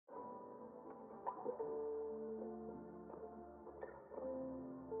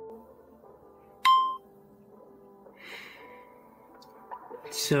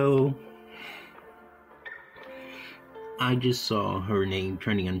So, I just saw her name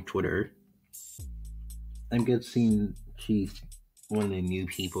trending on Twitter. I'm guessing she's one of the new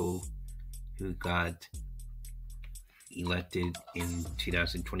people who got elected in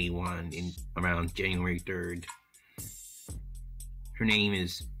 2021 in around January 3rd. Her name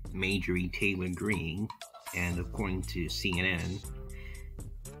is Marjorie Taylor Greene, and according to CNN,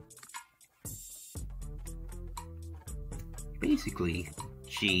 basically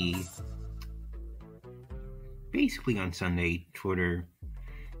on Sunday, Twitter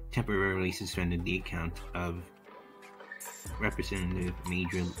temporarily suspended the account of Representative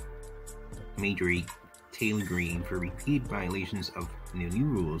Marjorie Taylor Greene for repeated violations of the new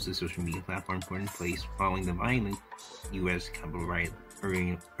rules the social media platform put in place following the violent U.S. Capitol riot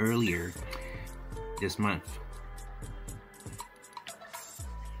earlier this month.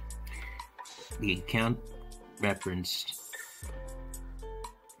 The account referenced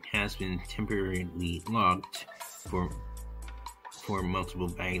has been temporarily locked for multiple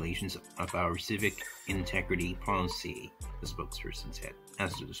violations of our civic integrity policy, the spokesperson said.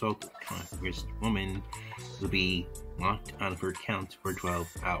 As a result, the Congresswoman will be locked out of her account for 12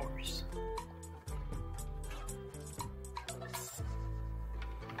 hours.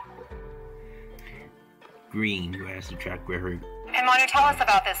 Greene, who has a track record. And Manu, tell us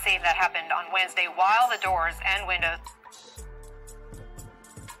about this scene that happened on Wednesday while the doors and windows.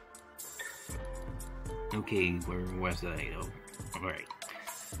 Okay, where was I? Oh, alright.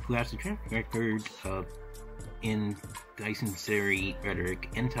 Who has a track record of incendiary rhetoric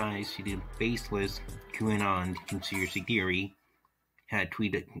and ties to the baseless QAnon conspiracy theory, had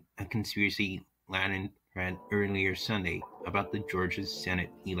tweeted a conspiracy Latin thread earlier Sunday about the Georgia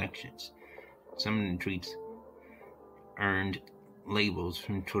Senate elections. Some of the tweets earned labels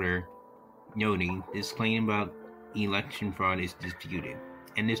from Twitter noting this claim about election fraud is disputed,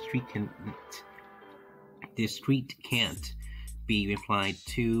 and this tweet can't be replied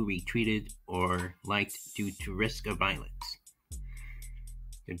to, retweeted, or liked due to risk of violence.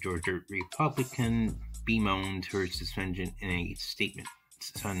 The Georgia Republican bemoaned her suspension in a statement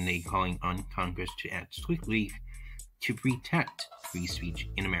Sunday, calling on Congress to act swiftly to protect free speech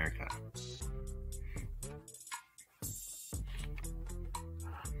in America.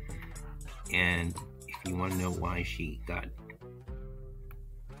 And if you want to know why she got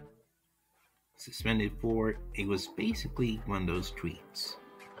suspended for, it was basically one of those tweets,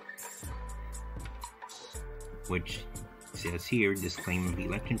 which says here, this claim of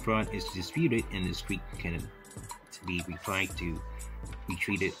election fraud is disputed, and this tweet can be replied to,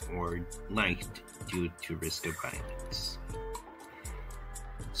 retweeted, or liked due to risk of violence.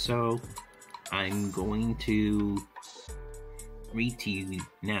 So, I'm going to read to you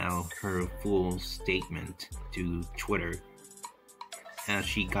now her full statement to Twitter, as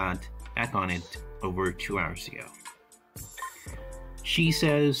she got back on it over 2 hours ago. She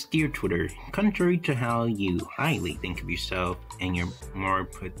says, "Dear Twitter, contrary to how you highly think of yourself and your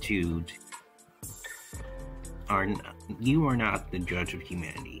marpitude, you are not the judge of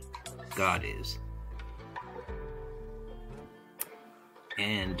humanity. God is.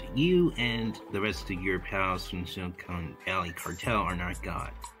 And you and the rest of your pals from Silicon Valley cartel are not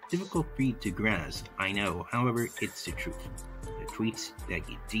God. Difficult for you to grasp, I know, however, it's the truth. The tweets that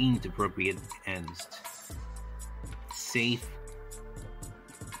you deemed appropriate and safe,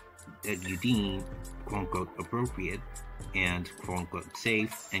 that you deem quote-unquote appropriate and quote-unquote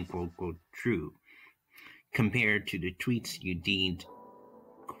safe and quote-unquote true, compared to the tweets you deemed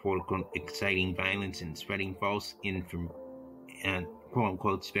quote-unquote exciting violence and spreading false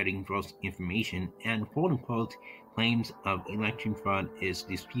quote-unquote spreading false information and quote-unquote claims of election fraud is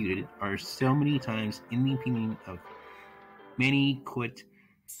disputed are so many times, in the opinion of many, quote,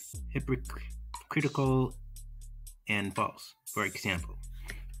 hypocritical and false. For example,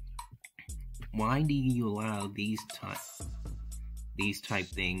 why do you allow these type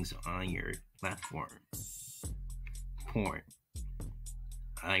things on your platform? Porn,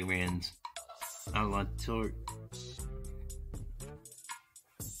 Iran's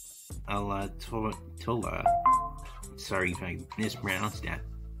Ayatollah, sorry if I mispronounced that,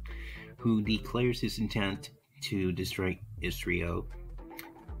 who declares his intent to destroy Israel,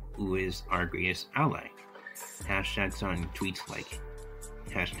 who is our greatest ally. Hashtags on tweets like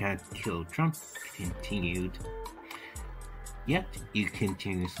 #KillTrump continued. Yet you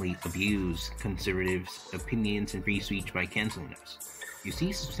continuously abuse conservatives' opinions and free speech by canceling us. You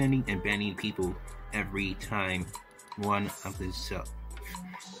see suspending and banning people every time one of the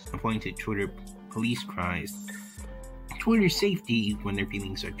self-appointed Twitter police cries Twitter safety when their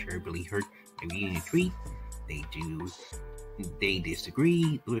feelings are terribly hurt by reading a tweet. They do they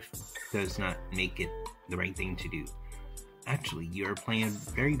disagree with does not make it the right thing to do. Actually, you are playing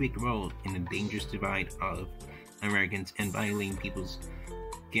a very big role in the dangerous divide of Americans and violating people's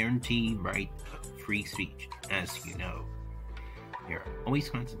guaranteed right of free speech. As you know, there are always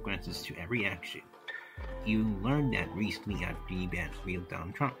consequences to every action. You learned that recently after you banned real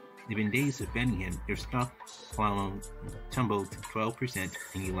Donald Trump. Within days of banning him, your stock tumbled to 12%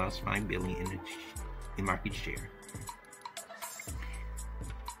 and you lost $5 billion in market share.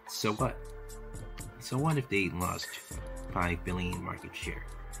 So what? So what if they lost $5 billion in market share?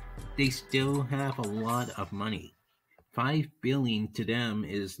 They still have a lot of money. $5 billion to them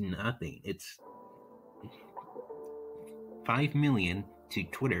is nothing. It's $5 million to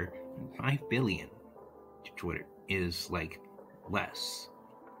Twitter, and $5 billion to Twitter is like less.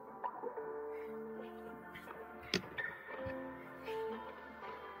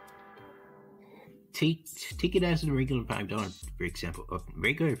 Take it as a regular $5, for example. A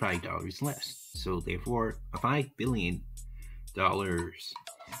regular $5 is less. So therefore, a $5 billion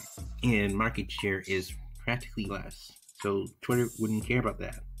in market share is practically less. So Twitter wouldn't care about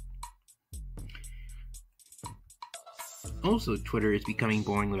that. Also, Twitter is becoming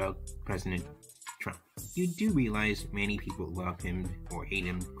boring without President Trump. You do realize many people love him or hate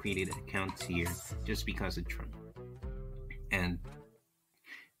him, created accounts here just because of Trump. And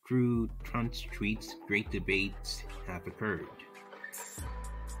through Trump's tweets, great debates have occurred.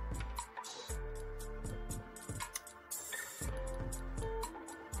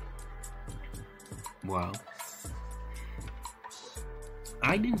 Well,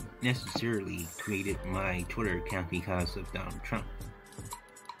 I didn't necessarily create my Twitter account because of Donald Trump.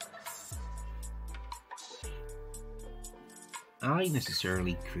 I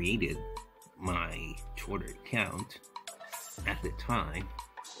necessarily created my Twitter account at the time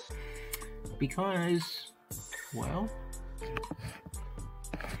because, well,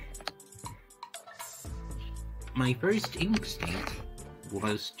 my first instinct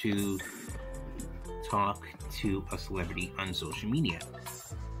was to talk to a celebrity on social media.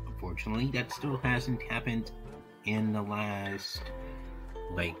 Unfortunately, that still hasn't happened in the last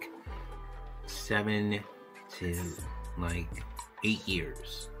 7 to 8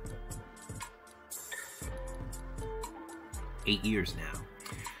 years. 8 years now.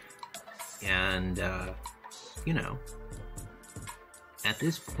 And, at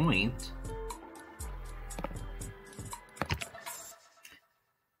this point,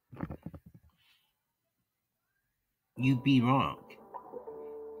 you'd be wrong.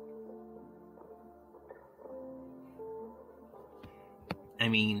 I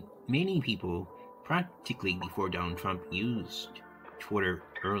mean, many people, practically before Donald Trump, used Twitter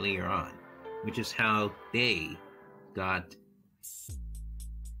earlier on, which is how they got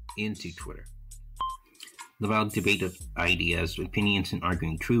into Twitter. The wild debate of ideas, opinions, and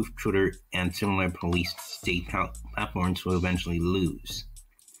arguing truth, Twitter and similar police state platforms will eventually lose.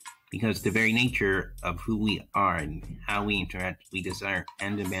 Because the very nature of who we are and how we interact, we desire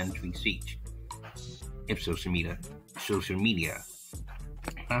and demand free speech. If social media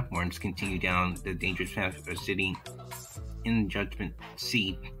platforms continue down the dangerous path of sitting in the judgment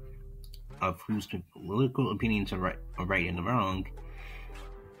seat of whose political opinions are right and wrong,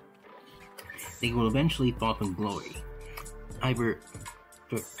 they will eventually fall from glory, either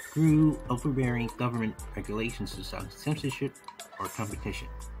through overbearing government regulations to stop censorship or competition.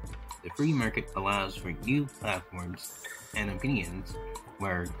 The free market allows for new platforms and opinions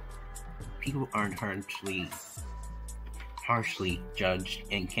where people aren't harshly judged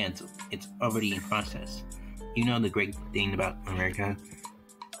and canceled. It's already in process. You know, the great thing about America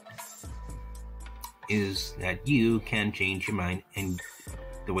is that you can change your mind and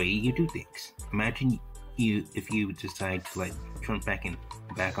the way you do things. Imagine if you decide to let Trump back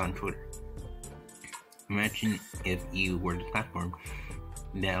on Twitter. Imagine if you were the platform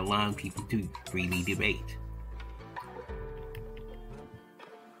that allowed people to freely debate.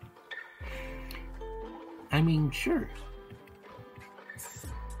 I mean, sure.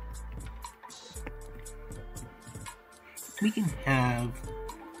 We can have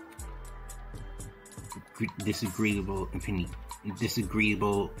disagreeable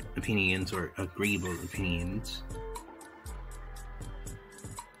opinions or agreeable opinions.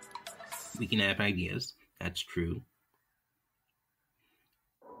 We can have ideas, that's true.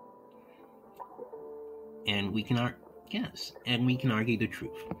 And we can argue the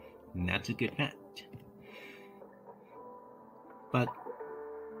truth. And that's a good fact. But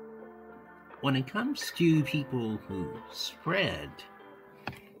when it comes to people who spread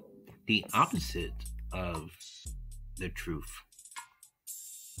the opposite of the truth,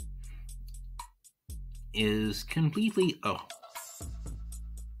 is completely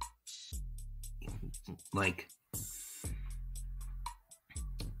like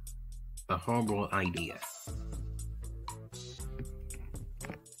a horrible idea.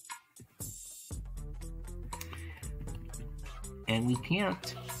 And we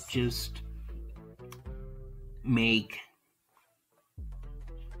can't just make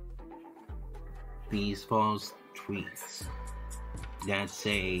these false tweets that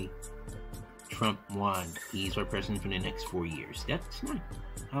say Trump won, he's our president for the next 4 years. That's not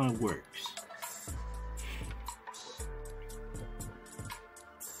how it works.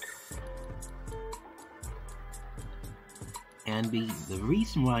 And the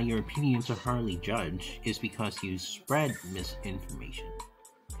reason why your opinions are hardly judged is because you spread misinformation.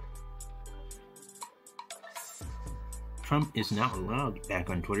 Trump is not allowed back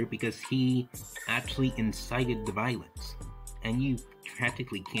on Twitter because he actually incited the violence. And you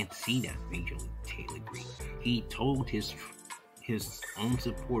practically can't see that, Major League Taylor Greene. He told his own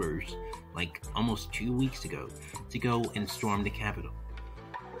supporters, like almost 2 weeks ago, to go and storm the Capitol.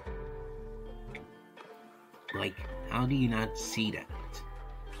 Like, how do you not see that?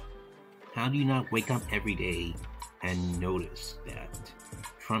 How do you not wake up every day and notice that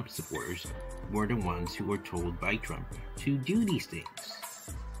Trump supporters were the ones who were told by Trump to do these things?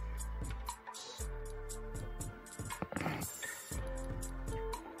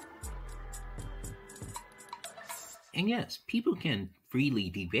 And yes, people can freely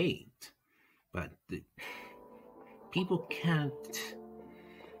debate, but people can't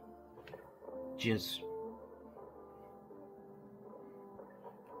just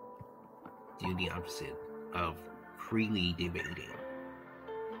do the opposite of freely debating.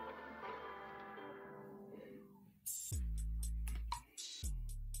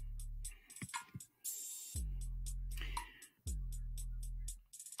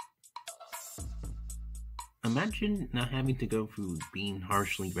 Imagine not having to go through being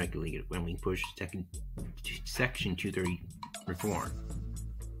harshly regulated when we push Section 230 reform.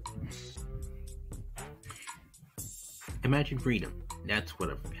 Imagine freedom. That's what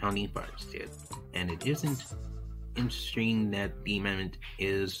a founding fathers did. And it isn't interesting that the amendment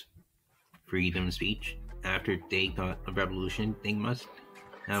is freedom of speech. After they got a revolution, they must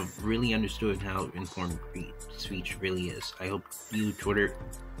have really understood how important free speech really is. I hope you, Twitter,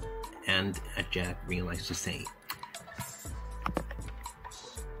 and at Jack realize the same.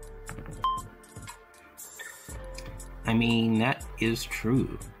 I mean, that is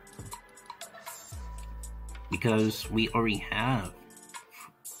true. Because we already have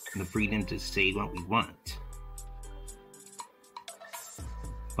the freedom to say what we want.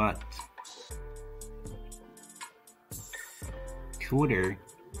 But Twitter,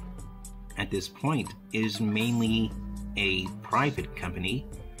 at this point, is mainly a private company,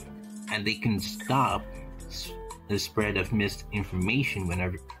 and they can stop the spread of misinformation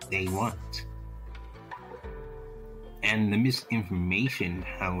whenever they want. And the misinformation,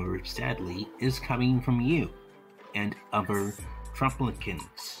 however, sadly, is coming from you and other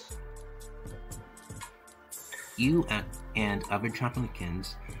Trumplicans. You and other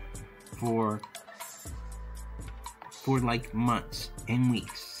Trumplicans for like months and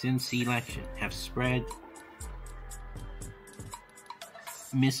weeks since the election have spread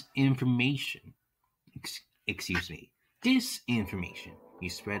misinformation. Disinformation. You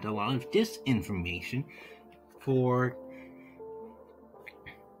spread a lot of disinformation for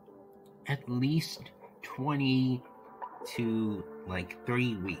at least 20 to like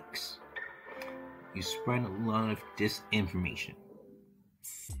 30 weeks. You spread a lot of disinformation.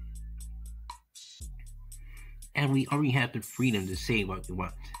 And we already have the freedom to say what we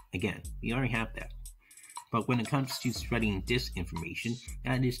want. Again, we already have that. But when it comes to spreading disinformation,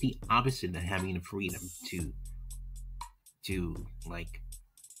 that is the opposite of having the freedom to like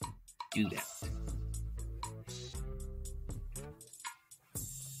do that.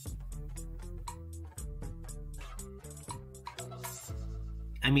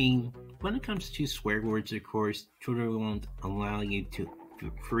 I mean, when it comes to swear words, of course, Twitter won't allow you to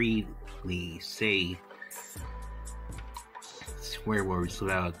freely say swear words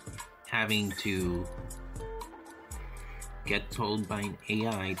without having to get told by an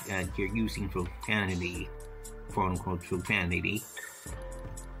AI that you're using profanity, quote-unquote profanity.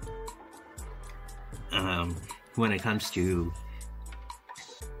 When it comes to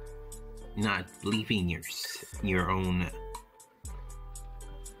not leaving your own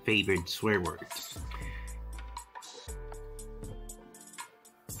favorite swear words.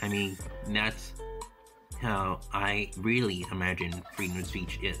 I mean, that's how I really imagine freedom of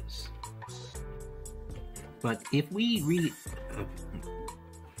speech is. But if we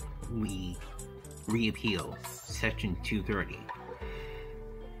repeal Section 230.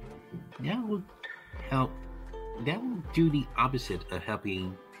 That will help. That will do the opposite of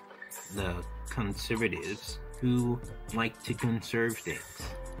helping the conservatives who like to conserve things.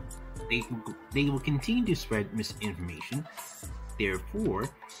 They will continue to spread misinformation. Therefore,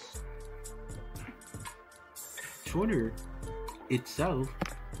 Twitter itself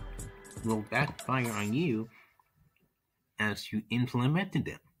will backfire on you as you implemented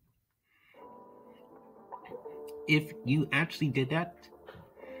them. If you actually did that,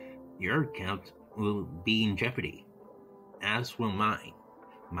 your account will be in jeopardy, as will mine.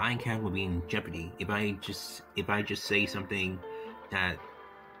 My account will be in jeopardy if I just say something that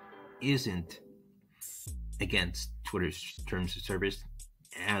isn't against Twitter's terms of service,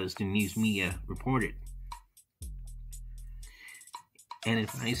 as the news media reported. And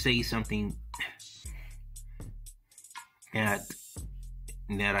if I say something that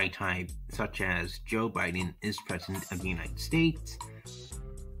I type, such as Joe Biden is president of the United States,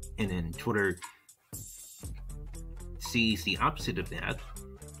 and then Twitter sees the opposite of that,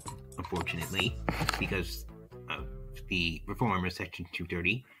 unfortunately, because of the reform of Section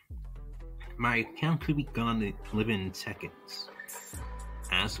 230, my account could be gone within seconds,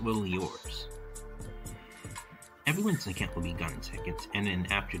 as will yours. Everyone's account will be gone in seconds, and then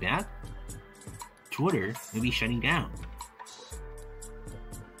after that, Twitter will be shutting down.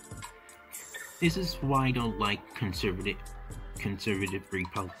 This is why I don't like conservative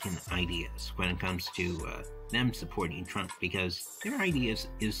Republican ideas when it comes to them supporting Trump, because their ideas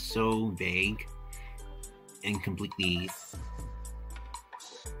is so vague and completely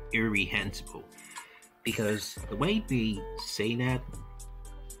irreprehensible. Because the way they say that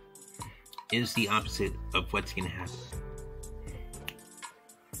is the opposite of what's going to happen.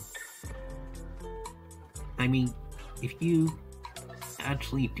 I mean, if you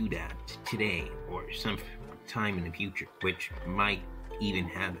actually do that today or some time in the future, which might even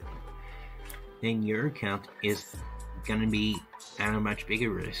happen, then your account is going to be at a much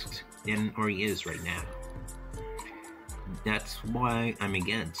bigger risk than it already is right now. That's why I'm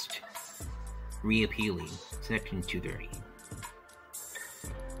against reappealing Section 230.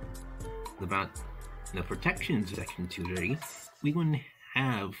 About the protections of Section 230, we wouldn't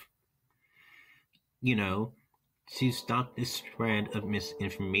have, to stop this spread of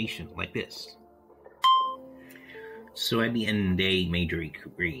misinformation like this. So at the end of the day, Marjorie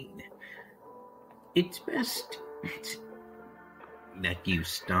Greene, it's best that you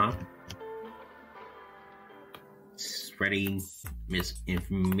stop spreading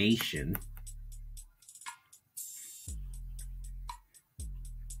misinformation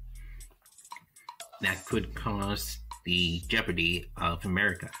that could cause the jeopardy of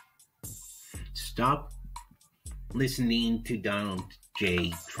America. Stop listening to Donald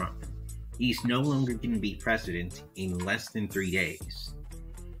J. Trump. He's no longer going to be president in less than 3 days.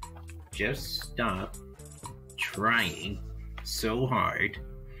 Just stop trying so hard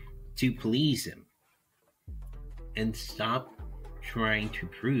to please him. And stop trying to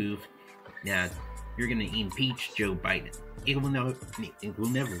prove that you're going to impeach Joe Biden. It will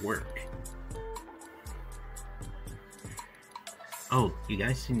never work. Oh, you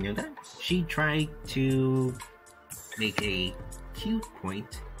guys didn't know that? She tried to make a cute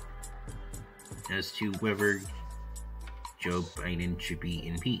point as to whether Joe Biden should be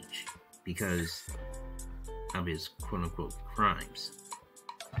impeached because of his quote-unquote crimes.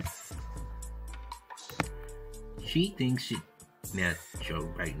 She thinks that Joe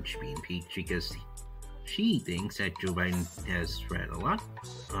Biden should be impeached because she thinks that Joe Biden has spread a lot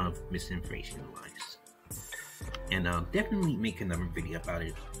of misinformation and lies. And I'll definitely make another video about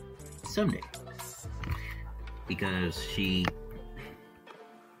it someday, because she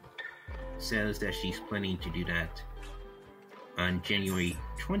says that she's planning to do that on January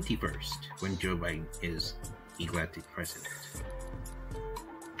 21st, when Joe Biden is elected president.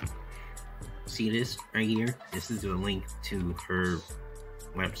 See this right here? This is a link to her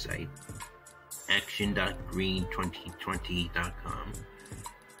website, action.greene2020.com.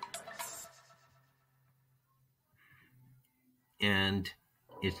 And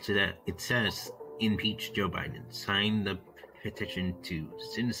it says, impeach Joe Biden. Sign the petition to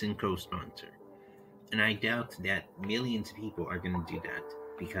citizen co-sponsor. And I doubt that millions of people are going to do that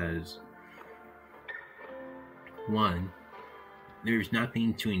because, one, there's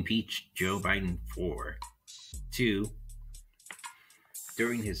nothing to impeach Joe Biden for. Two,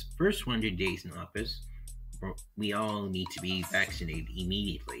 during his first 100 days in office, we all need to be vaccinated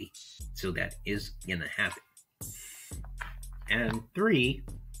immediately, so that is going to happen. And three,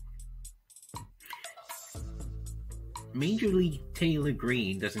 Major League Taylor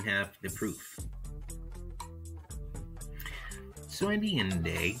Greene doesn't have the proof. So at the end of the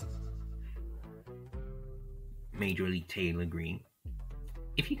day, Major League Taylor Greene,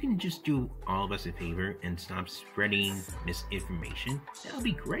 if you can just do all of us a favor and stop spreading misinformation, that would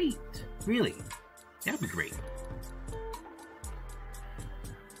be great. Really, that would be great.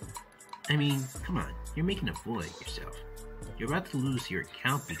 I mean, come on, you're making a fool of yourself. You're about to lose your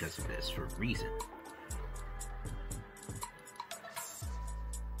account because of this for a reason.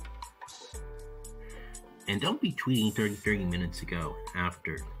 And don't be tweeting 30 minutes ago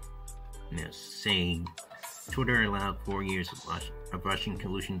after this saying Twitter allowed 4 years of Russian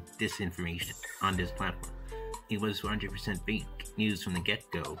collusion disinformation on this platform. It was 100% fake news from the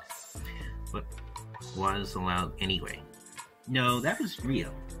get-go, but was allowed anyway. No, that was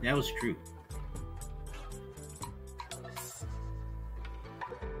real. That was true.